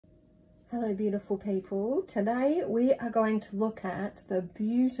Hello beautiful people. Today we are going to look at the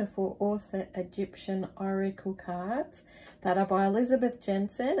beautiful Auset Egyptian oracle cards that are by Elisabeth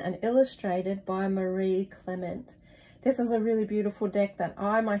Jensen and illustrated by Marie Klement. This is a really beautiful deck that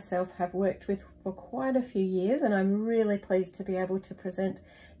I myself have worked with for quite a few years, and I'm really pleased to be able to present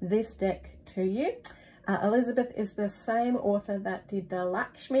this deck to you. Elisabeth is the same author that did the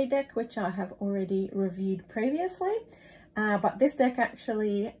Lakshmi deck, which I have already reviewed previously. But this deck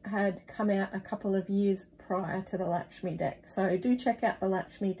actually had come out a couple of years prior to the Lakshmi deck. So do check out the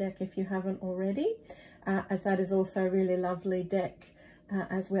Lakshmi deck if you haven't already, as that is also a really lovely deck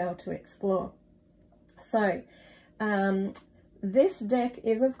as well to explore. So this deck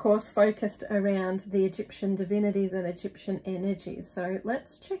is of course focused around the Egyptian divinities and Egyptian energies. So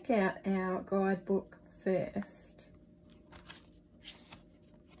let's check out our guidebook first.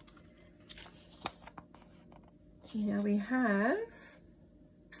 Now we have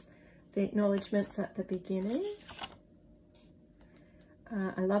the acknowledgements at the beginning,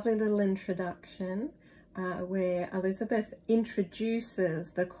 a lovely little introduction where Elisabeth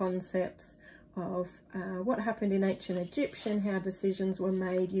introduces the concepts of what happened in ancient Egyptian, how decisions were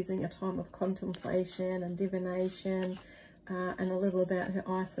made using a time of contemplation and divination, and a little about her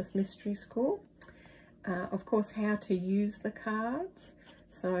Isis Mystery School. Of course, how to use the cards.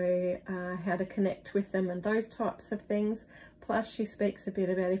 So how to connect with them and those types of things. Plus she speaks a bit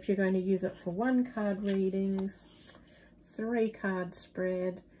about if you're going to use it for 1 card readings, 3 card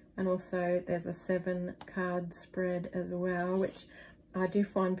spread, and also there's a 7 card spread as well, which I do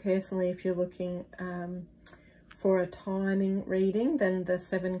find personally if you're looking for a timing reading, then the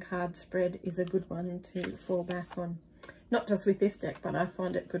 7 card spread is a good one to fall back on. Not just with this deck, but I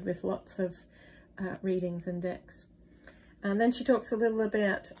find it good with lots of readings and decks. And then she talks a little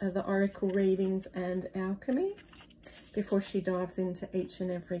about the oracle readings and alchemy before she dives into each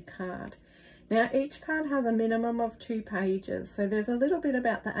and every card. Now each card has a minimum of 2 pages, so there's a little bit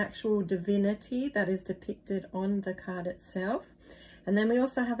about the actual divinity that is depicted on the card itself. And then we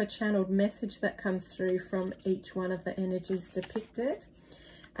also have a channeled message that comes through from each one of the energies depicted,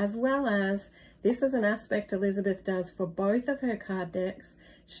 as well as this is an aspect Elisabeth does for both of her card decks.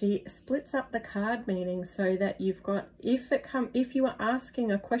 She splits up the card meaning so that you've got, if you are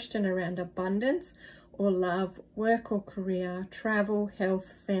asking a question around abundance or love, work or career, travel,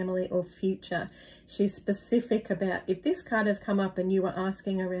 health, family or future, she's specific about if this card has come up and you are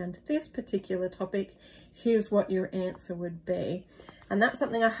asking around this particular topic, here's what your answer would be. And that's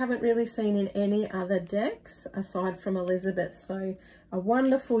something I haven't really seen in any other decks aside from Elisabeth. So a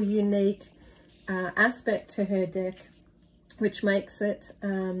wonderful, unique aspect to her deck, which makes it,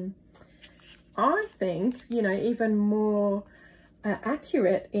 I think, you know, even more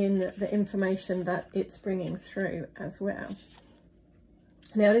accurate in the information that it's bringing through as well.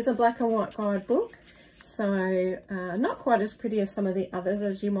 Now it is a black and white guidebook, so not quite as pretty as some of the others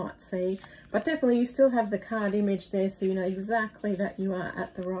as you might see, but definitely you still have the card image there, so you know exactly that you are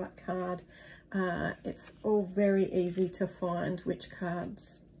at the right card. It's all very easy to find which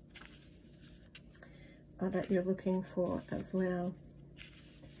cards that you're looking for as well.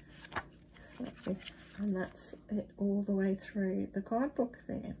 So, and that's it all the way through the guidebook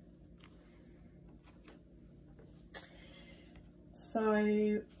there.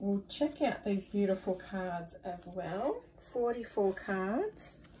 So we'll check out these beautiful cards as well. 44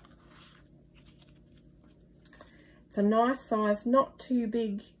 cards. It's a nice size, not too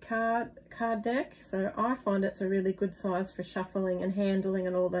big card deck, so I find it's a really good size for shuffling and handling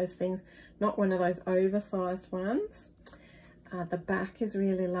and all those things, not one of those oversized ones. The back is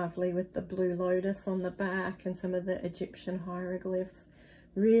really lovely with the blue lotus on the back and some of the Egyptian hieroglyphs,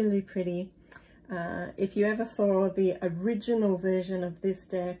 really pretty. If you ever saw the original version of this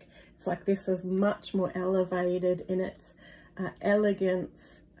deck, it's like this is much more elevated in its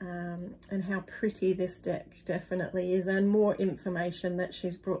elegance, and how pretty this deck definitely is, and more information that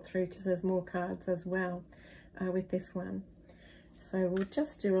she's brought through because there's more cards as well with this one. So we'll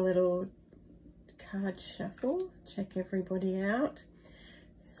just do a little card shuffle, check everybody out.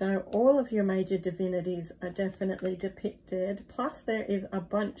 So all of your major divinities are definitely depicted, plus there is a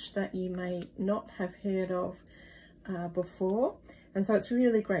bunch that you may not have heard of before. And so it's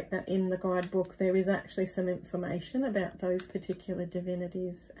really great that in the guidebook there is actually some information about those particular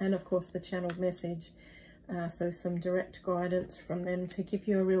divinities, and of course the channeled message, so some direct guidance from them to give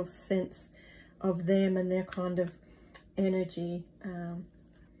you a real sense of them and their kind of energy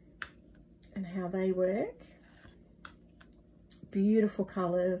and how they work. Beautiful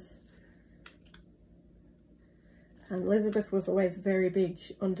colours. And Elisabeth was always very big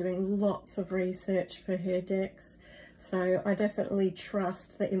on doing lots of research for her decks. So I definitely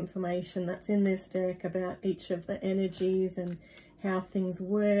trust the information that's in this deck about each of the energies and how things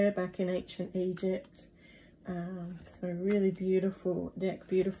were back in ancient Egypt. So really beautiful deck,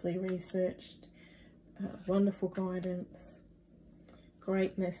 beautifully researched, wonderful guidance,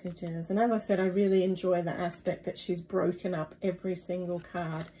 great messages. And as I said, I really enjoy the aspect that she's broken up every single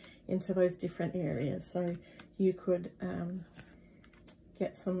card into those different areas. So you could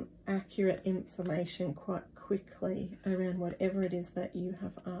get some accurate information quite quickly around whatever it is that you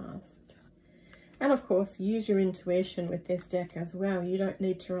have asked. And of course, use your intuition with this deck as well. You don't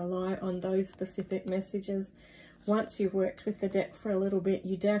need to rely on those specific messages. Once you've worked with the deck for a little bit,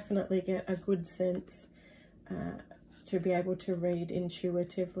 you definitely get a good sense to be able to read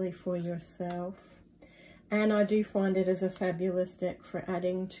intuitively for yourself. And I do find it as a fabulous deck for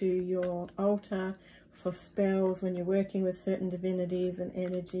adding to your altar, for spells when you're working with certain divinities and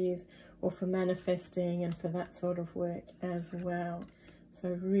energies, or for manifesting and for that sort of work as well.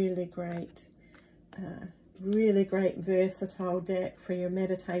 So really great versatile deck for your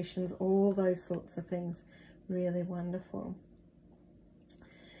meditations, all those sorts of things. Really wonderful.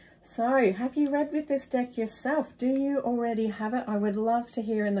 So, have you read with this deck yourself? Do you already have it? I would love to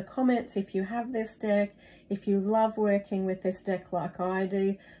hear in the comments if you have this deck, if you love working with this deck like I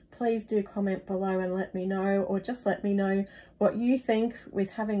do. Please do comment below and let me know, or just let me know what you think with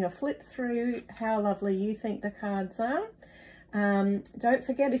having a flip through, how lovely you think the cards are. Don't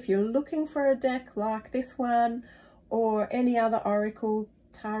forget, if you're looking for a deck like this one or any other oracle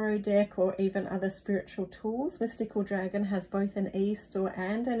tarot deck or even other spiritual tools, Mystical Dragon has both an e-store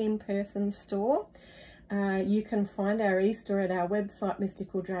and an in-person store. You can find our e-store at our website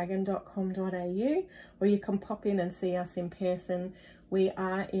mysticaldragon.com.au, or you can pop in and see us in person. We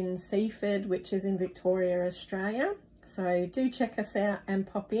are in Seaford, which is in Victoria, Australia. So do check us out and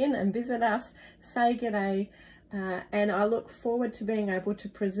pop in and visit us, say g'day, and I look forward to being able to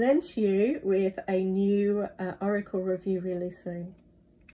present you with a new oracle review really soon.